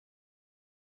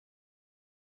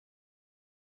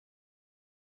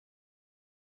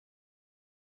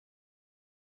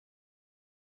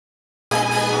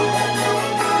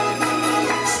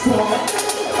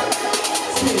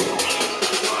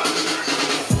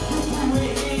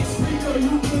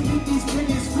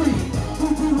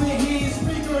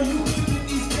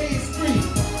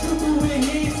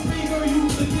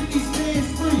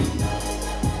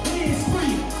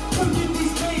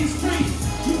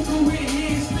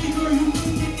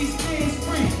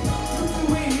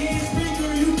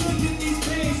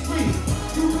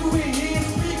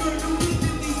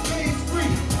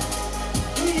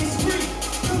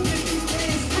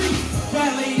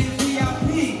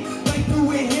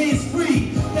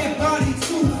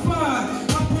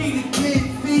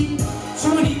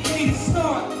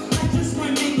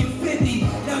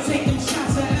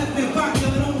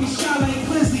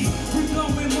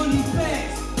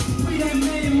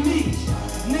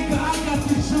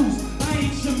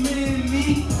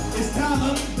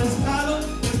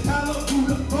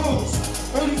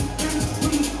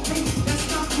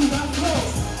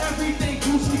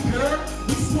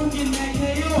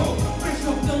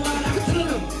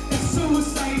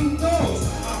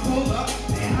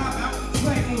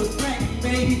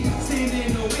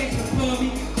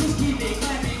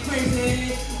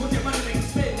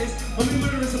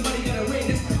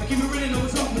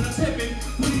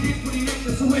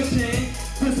with the tuition.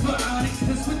 This for Onyx,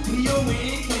 this with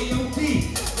P-O-N-K-O-D.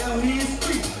 Now hands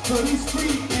free, for these free,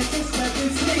 and just let them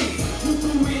sleep. You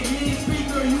threw in hands free,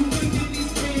 girl, you could get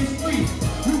these bands free.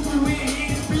 You threw in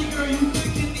hands free, girl, you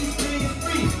could get these bands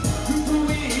free. You threw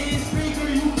in hands free, girl,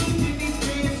 you could get these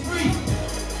bands free.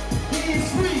 Hands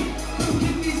free, come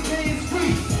get these bands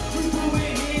free. You threw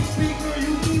in hands free, girl,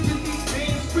 you could get these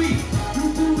bands free. You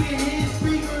threw in hands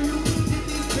free, girl, you could get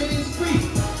these bands free.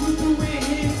 You threw in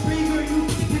hands free, girl, you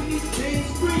could get these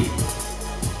bands free.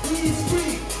 Hands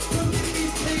free, come get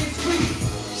these bands free.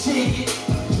 Shake it,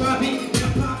 drop it, now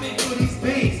pop it for these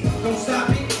bands. Don't stop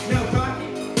it, now rock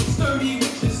it, sturdy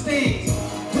with your stance.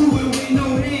 Do it with no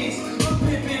hands, I'm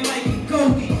pimping like a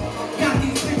goatee. Got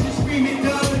these bitches screaming,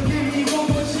 Dolla, give me one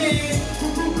more chance. Who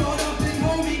caught up and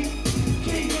homie,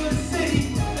 king of the city.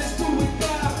 Let's do it,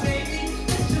 God, baby.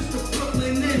 That's just a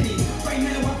Brooklyn Navy. Right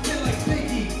now I feel like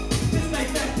Biggie, it's like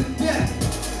back to death.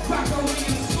 Rocko in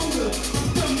the scooter, I'm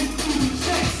thumbing through the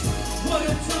checks. What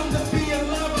a time to be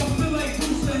alive, I feel like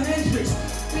Brewster Hendrix.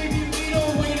 Baby, we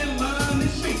don't wait in line,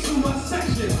 it's straight to our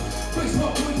section. Quick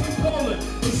what we can call it,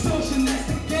 extortion, that's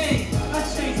the game. I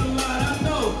changed a lot, I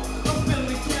know, I'm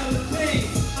feeling California.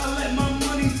 I let my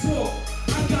money talk,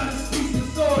 I got a speech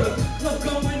disorder. Club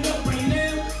going up right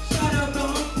now, shout out to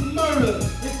Uncle Murder.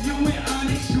 If you ain't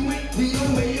Onyx, you ain't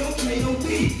P-O-A-O-K-O-D.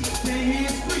 Then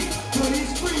hands free, but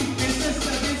it's free, it's just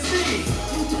 17.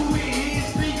 You threw in hands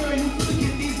free, girl, you could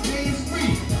get these bands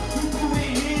free. You threw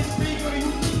in hands free, girl,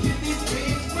 you could get these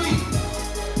bands free.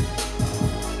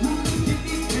 You could get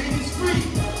these bands free.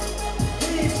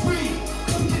 Hands free,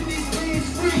 come get these bands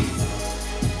free.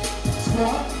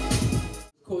 Squad.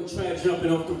 Called Trap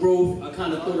Jumping Off the Roof. I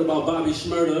kind of thought about Bobby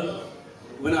Shmurda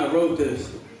when I wrote this.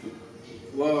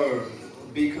 Word.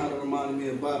 Beat kind of reminded me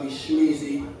of Bobby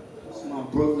Shmeezy. It's my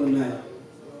Brooklyn night.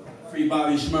 Free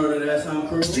Bobby Shmurda, that sound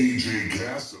cool? DJ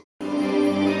Castle.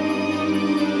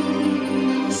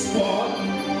 Spot.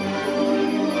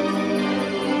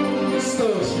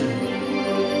 Extortion.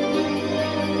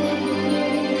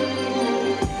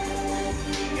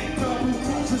 And double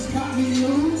crossers got me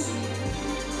loose.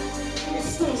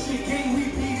 Extortion gang, we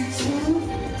be the truth.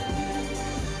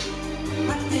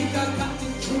 I think I got the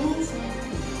truth.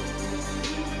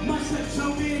 My shit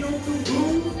jumping off the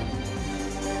roof.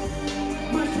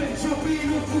 My shit jumping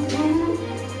off the roof.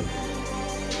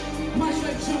 My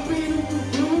shit jumping off the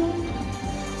roof.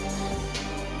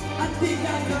 I think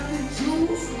I got the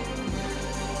juice.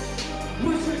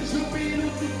 My shit jumping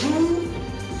off the roof.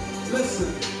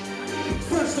 Listen,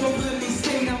 first off, let me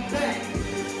state I'm back.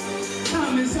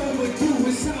 Time is overdue,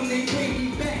 it's time they pay me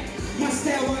back. My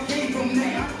style I came from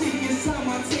that, I think it's time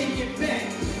I take it back.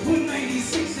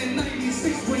 196 and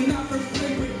 96 when I first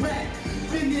played with rap.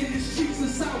 Been in the streets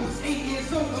since I was 8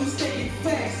 years old, I'm staying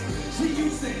fast. She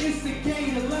used to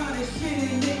instigate a lot of shit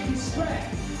and make me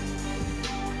scrap.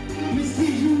 Miss D,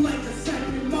 you like a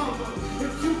second mother.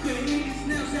 If you could hear this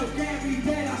now, tell Gary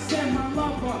that I said my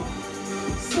lover.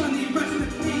 Sonny, rest in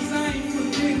peace, I ain't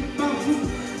even think about you.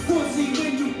 14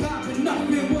 when you poppin' up,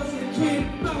 it wasn't kid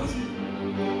about you.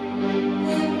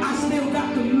 I still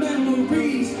got the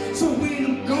memories, so when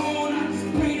I'm gone, I just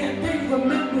pray that they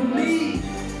remember me.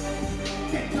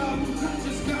 That double cut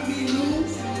just got me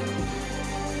loose.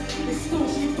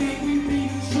 Extortion gang, we be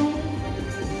the truth.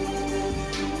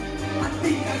 I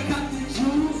think I got the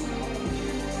juice.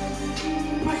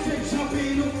 My shit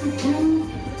jumping off the roof.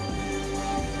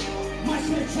 My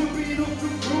shit jumping off the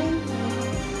roof.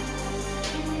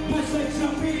 My shit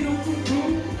jumping off the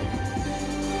roof.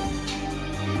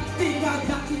 I think I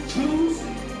got the juice.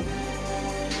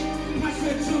 My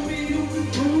shit jumping off the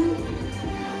roof.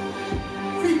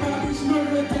 Free Bobby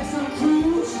Shmurda, that's on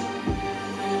cruise.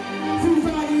 Free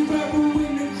Roddy Rebel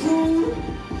in the crew.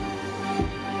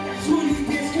 20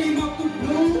 kids came out the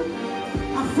blue.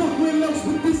 I fuck with Los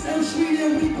with this L Street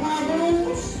and we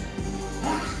pyros.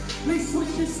 They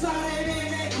switch inside and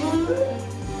that good.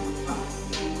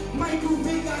 Michael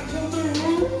Vick, I killed the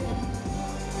roof.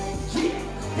 Yeah,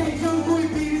 that young boy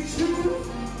be the truth.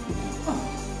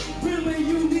 Really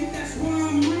unique, that's why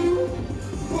I'm real.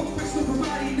 Professor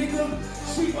Karate, nigga.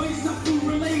 Street boys not food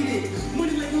related.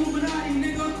 Money like Illuminati,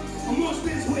 nigga. I'm on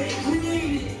stage where it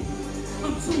created.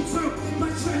 I'm too turned, my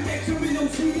track back jumping, no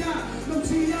T.I., no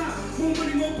T.I. More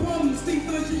money, more problems, Steve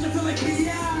Thunderstreet, I feel like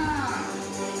P.I.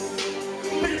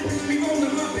 Better push me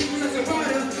rolling, my bitches as a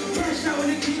rider. Fresh out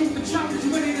and niggas shoot the choppers, you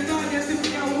ready to die, that's if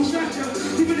I won't shot ya.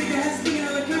 Even nigga has skin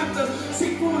helicopter,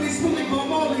 640, swimming by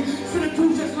Molly. Send a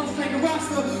crew just lost like a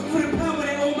roster, for the power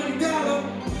that old money dollar.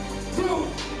 Bro,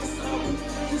 what's up?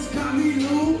 Just got me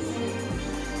loose.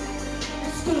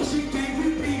 Extortion gang,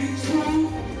 we be the truth.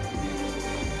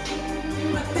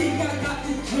 I got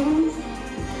the juice.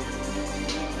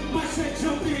 My shit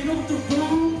jumping off the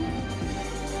roof.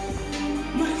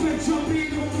 My shit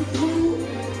jumping off the roof.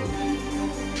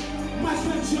 My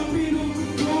shit jumping off the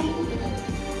roof.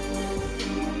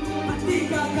 I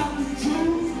think I got the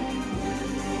juice.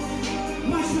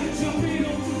 My shit jumping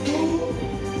off the roof.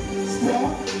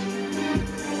 Spot.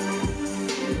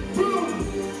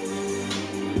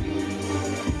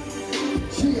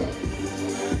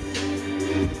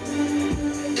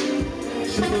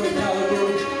 Dolla Ru.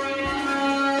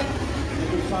 You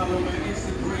can follow my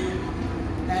Instagram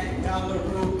at Dolla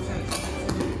Ru.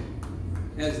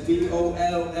 That's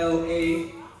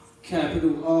DOLLA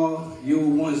capital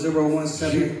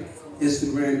RU1017.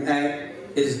 Instagram at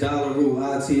it's Dolla Ru.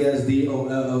 ITSDOLLARU.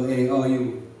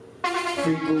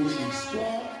 Free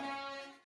Gucci.